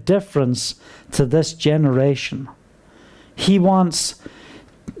make a difference to this generation? We want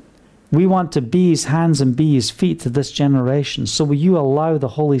to be his hands and be his feet to this generation. So will you allow the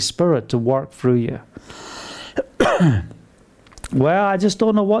Holy Spirit to work through you? Well, I just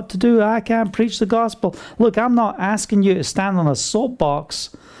don't know what to do. I can't preach the gospel. Look, I'm not asking you to stand on a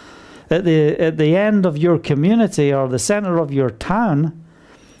soapbox at the end of your community or the center of your town.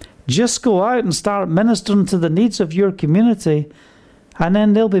 Just go out and start ministering to the needs of your community, and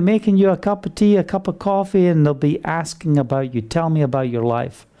then they'll be making you a cup of tea, a cup of coffee, and they'll be asking about you. Tell me about your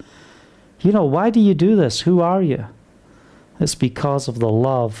life. You know, why do you do this? Who are you? It's because of the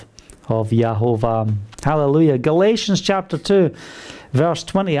love of Yahovah. Hallelujah. Galatians chapter 2, verse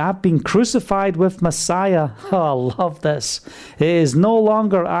 20. I've been crucified with Messiah. Oh, I love this. It is no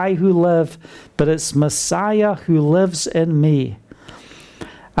longer I who live, but it's Messiah who lives in me.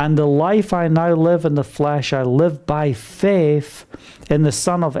 And the life I now live in the flesh, I live by faith in the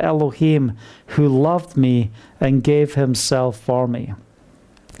Son of Elohim, who loved me and gave himself for me.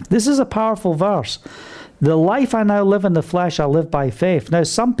 This is a powerful verse. The life I now live in the flesh, I live by faith. Now,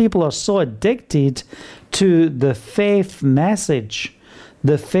 some people are so addicted to the faith message,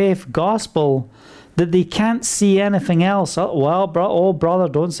 the faith gospel, that they can't see anything else. Oh, well, brother,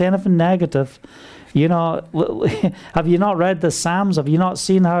 don't say anything negative. You know, have you not read the Psalms? Have you not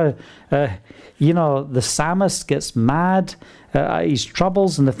seen how, the psalmist gets mad, his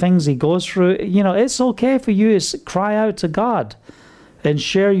troubles and the things he goes through? You know, it's okay for you to cry out to God and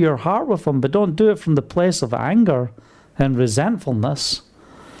share your heart with him, but don't do it from the place of anger and resentfulness.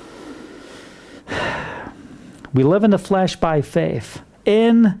 We live in the flesh by faith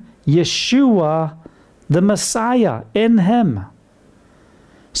in Yeshua, the Messiah, in him.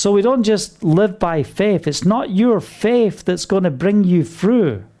 So we don't just live by faith. It's not your faith that's going to bring you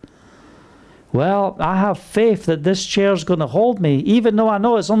through. Well, I have faith that this chair is going to hold me, even though I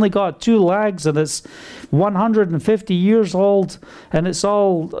know it's only got 2 legs and it's 150 years old and it's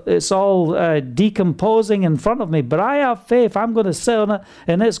all decomposing in front of me. But I have faith I'm going to sit on it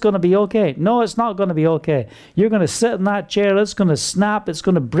and it's going to be okay. No, it's not going to be okay. You're going to sit in that chair, it's going to snap, it's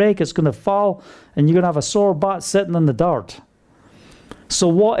going to break, it's going to fall, and you're going to have a sore butt sitting in the dirt. So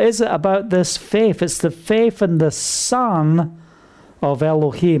what is it about this faith? It's the faith in the Son of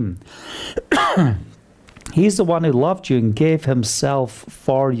Elohim. He's the one who loved you and gave himself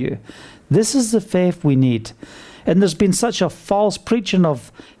for you. This is the faith we need. And there's been such a false preaching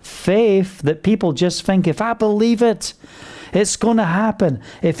of faith that people just think, if I believe it, it's going to happen.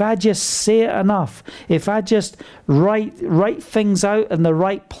 If I just say it enough, if I just write things out in the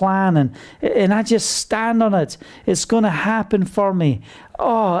right plan and I just stand on it, it's going to happen for me.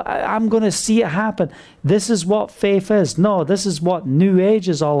 Oh, I'm going to see it happen. This is what faith is. No, this is what New Age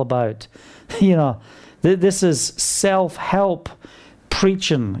is all about. You know, this is self-help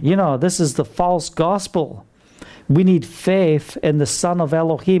preaching. You know, this is the false gospel. We need faith in the Son of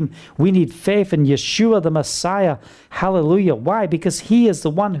Elohim. We need faith in Yeshua the Messiah. Hallelujah. Why? Because he is the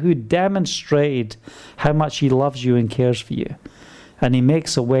one who demonstrated how much he loves you and cares for you. And he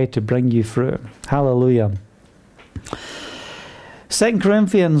makes a way to bring you through. Hallelujah. 2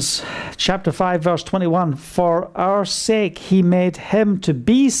 Corinthians chapter 5, verse 21. For our sake he made him to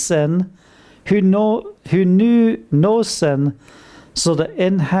be sin who knew no sin, so that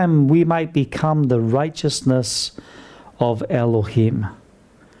in him we might become the righteousness of Elohim.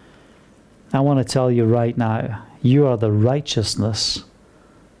 I want to tell you right now, you are the righteousness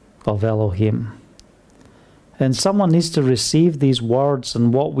of Elohim. And someone needs to receive these words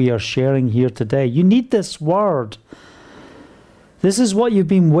and what we are sharing here today. You need this word. This is what you've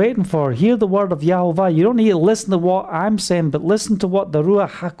been waiting for. Hear the word of Yahovah. You don't need to listen to what I'm saying, but listen to what the Ruach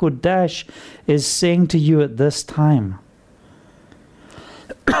HaKodesh is saying to you at this time.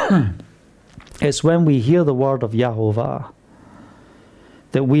 It's when we hear the word of Yahovah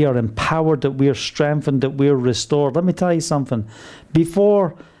that we are empowered, that we are strengthened, that we are restored. Let me tell you something.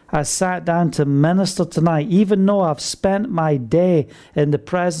 Before I sat down to minister tonight, even though I've spent my day in the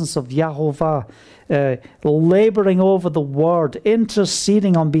presence of Yahovah, laboring over the word,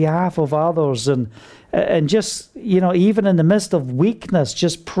 interceding on behalf of others, and just, even in the midst of weakness,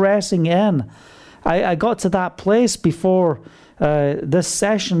 just pressing in. I got to that place before this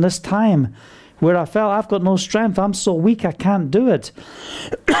session, this time, where I felt I've got no strength. I'm so weak, I can't do it.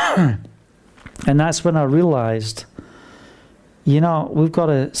 And that's when I realized, we've got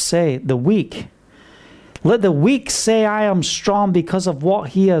to say, the weak. Let the weak say, I am strong because of what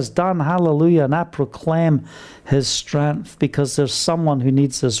he has done. Hallelujah. And I proclaim his strength because there's someone who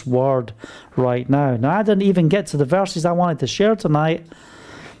needs this word right now. Now, I didn't even get to the verses I wanted to share tonight,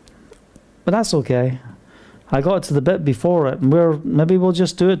 but that's okay. I got to the bit before it, and maybe we'll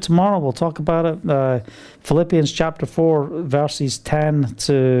just do it tomorrow. We'll talk about it. Philippians chapter 4, verses 10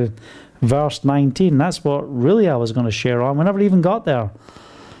 to verse 19. That's what really I was going to share on. We never even got there.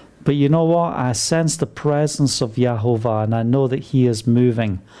 But you know what? I sense the presence of Yahovah, and I know that he is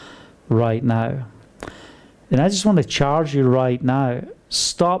moving right now. And I just want to charge you right now.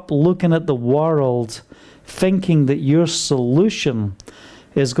 Stop looking at the world thinking that your solution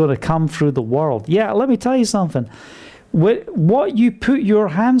is going to come through the world. Yeah, let me tell you something. What you put your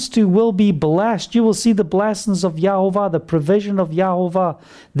hands to will be blessed. You will see the blessings of Yahovah, the provision of Yahovah,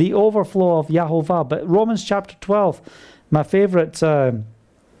 the overflow of Yahovah. But Romans chapter 12, my favorite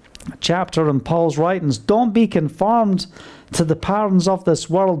chapter in Paul's writings, don't be conformed to the patterns of this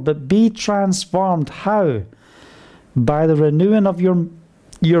world, but be transformed. How? By the renewing of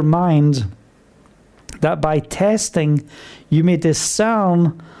your mind, that by testing you may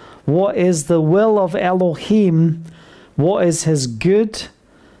discern what is the will of Elohim, what is his good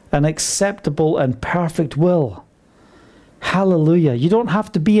and acceptable and perfect will. Hallelujah. You don't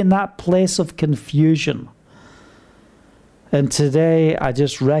have to be in that place of confusion. And today I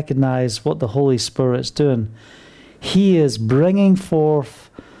just recognize what the Holy Spirit's doing. He is bringing forth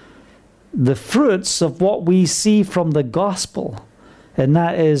the fruits of what we see from the gospel. And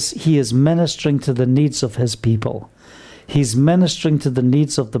that is, he is ministering to the needs of his people. He's ministering to the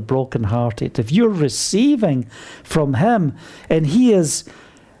needs of the brokenhearted. If you're receiving from him and he is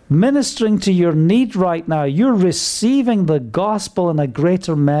ministering to your need right now, you're receiving the gospel in a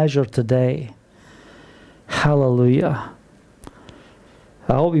greater measure today. Hallelujah.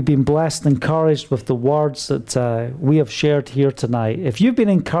 I hope you've been blessed and encouraged with the words that we have shared here tonight. If you've been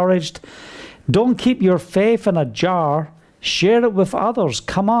encouraged, don't keep your faith in a jar. Share it with others.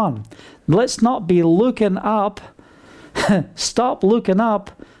 Come on. Let's not be looking up. Stop looking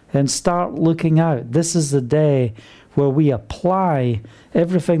up and start looking out. This is the day where we apply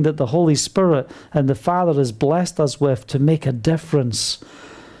everything that the Holy Spirit and the Father has blessed us with to make a difference.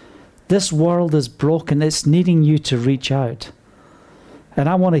 This world is broken. It's needing you to reach out. And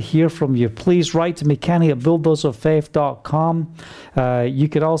I want to hear from you. Please write to me, Kenny at bulldozerfaith.com. You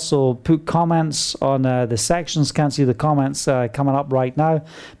could also put comments on the sections. Can't see the comments coming up right now.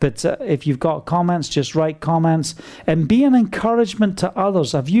 But if you've got comments, just write comments. And be an encouragement to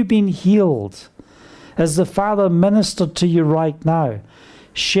others. Have you been healed? Has the Father ministered to you right now?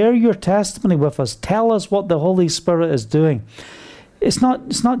 Share your testimony with us. Tell us what the Holy Spirit is doing. It's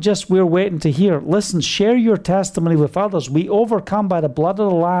not just we're waiting to hear. Listen, share your testimony with others. We overcome by the blood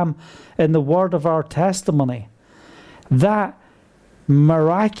of the Lamb and the word of our testimony. That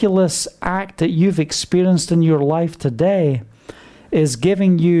miraculous act that you've experienced in your life today is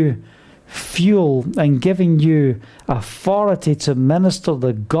giving you fuel and giving you authority to minister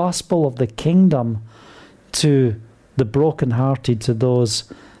the gospel of the kingdom to the brokenhearted, to those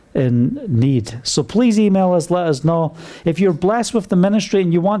in need. So please email us, let us know. If you're blessed with the ministry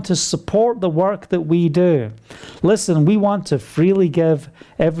and you want to support the work that we do, listen, we want to freely give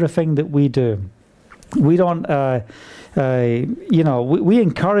everything that we do. We don't, we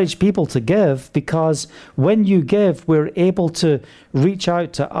encourage people to give, because when you give, we're able to reach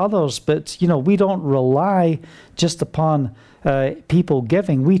out to others. But, we don't rely just upon people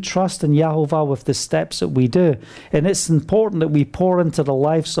giving. We trust in Yahovah with the steps that we do. And it's important that we pour into the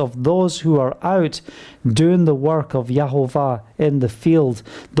lives of those who are out doing the work of Yahovah in the field,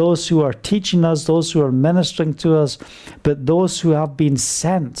 those who are teaching us, those who are ministering to us, but those who have been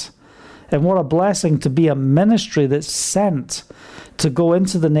sent. And what a blessing to be a ministry that's sent to go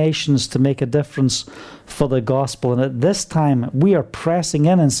into the nations to make a difference for the gospel. And at this time, we are pressing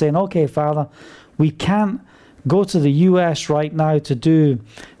in and saying, okay, Father, we can't go to the US right now to do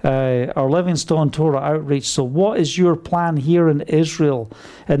our Livingstone Torah outreach. So what is your plan here in Israel?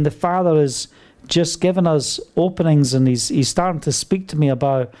 And the Father is just giving us openings, and he's starting to speak to me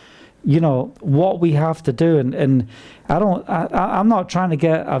about what we have to do. And I'm not trying to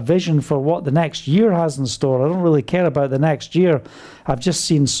get a vision for what the next year has in store. I don't really care about the next year. I've just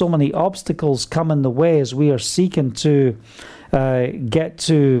seen so many obstacles come in the way as we are seeking to get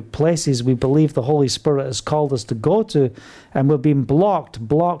to places we believe the Holy Spirit has called us to go to, and we're being blocked.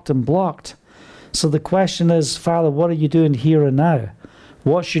 So the question is, Father, what are you doing here and now?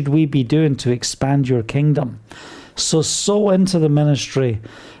 What should we be doing to expand your kingdom? So sow into the ministry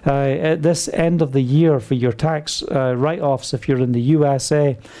at this end of the year for your tax write-offs if you're in the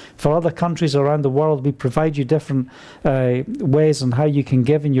USA. For other countries around the world, we provide you different ways on how you can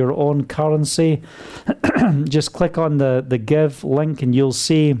give in your own currency. Just click on the give link and you'll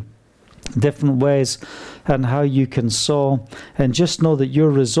see different ways and how you can sow. And just know that your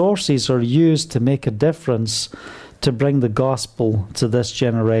resources are used to make a difference, to bring the gospel to this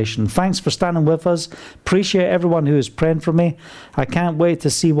generation. Thanks for standing with us. Appreciate everyone who is praying for me. I can't wait to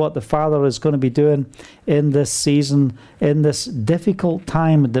see what the Father is going to be doing in this season, in this difficult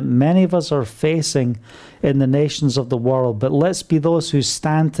time that many of us are facing in the nations of the world. But let's be those who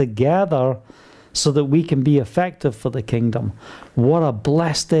stand together so that we can be effective for the kingdom. What a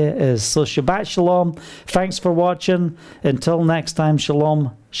blessed day it is. So Shabbat Shalom. Thanks for watching. Until next time,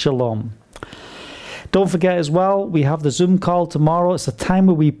 Shalom, Shalom. Don't forget as well, we have the Zoom call tomorrow. It's a time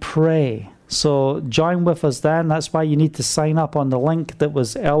where we pray. So join with us then. That's why you need to sign up on the link that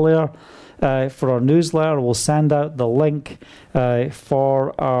was earlier for our newsletter. We'll send out the link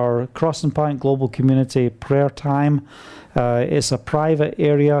for our Crossing Point Global Community prayer time. It's a private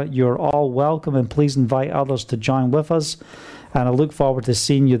area. You're all welcome, and please invite others to join with us. And I look forward to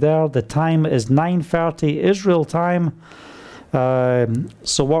seeing you there. The time is 9:30 Israel time.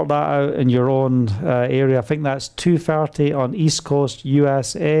 So work that out in your own area. I think that's 2:30 on East Coast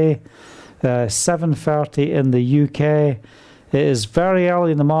USA, 7:30 in the UK. It is very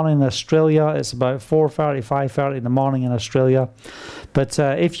early in the morning in Australia. It's about 4:30, 5:30 in the morning in Australia. But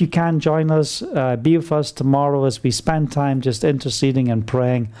if you can join us, be with us tomorrow as we spend time just interceding and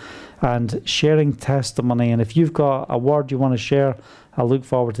praying and sharing testimony. And if you've got a word you want to share, I look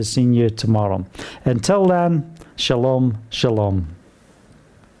forward to seeing you tomorrow. Until then, Shalom, Shalom.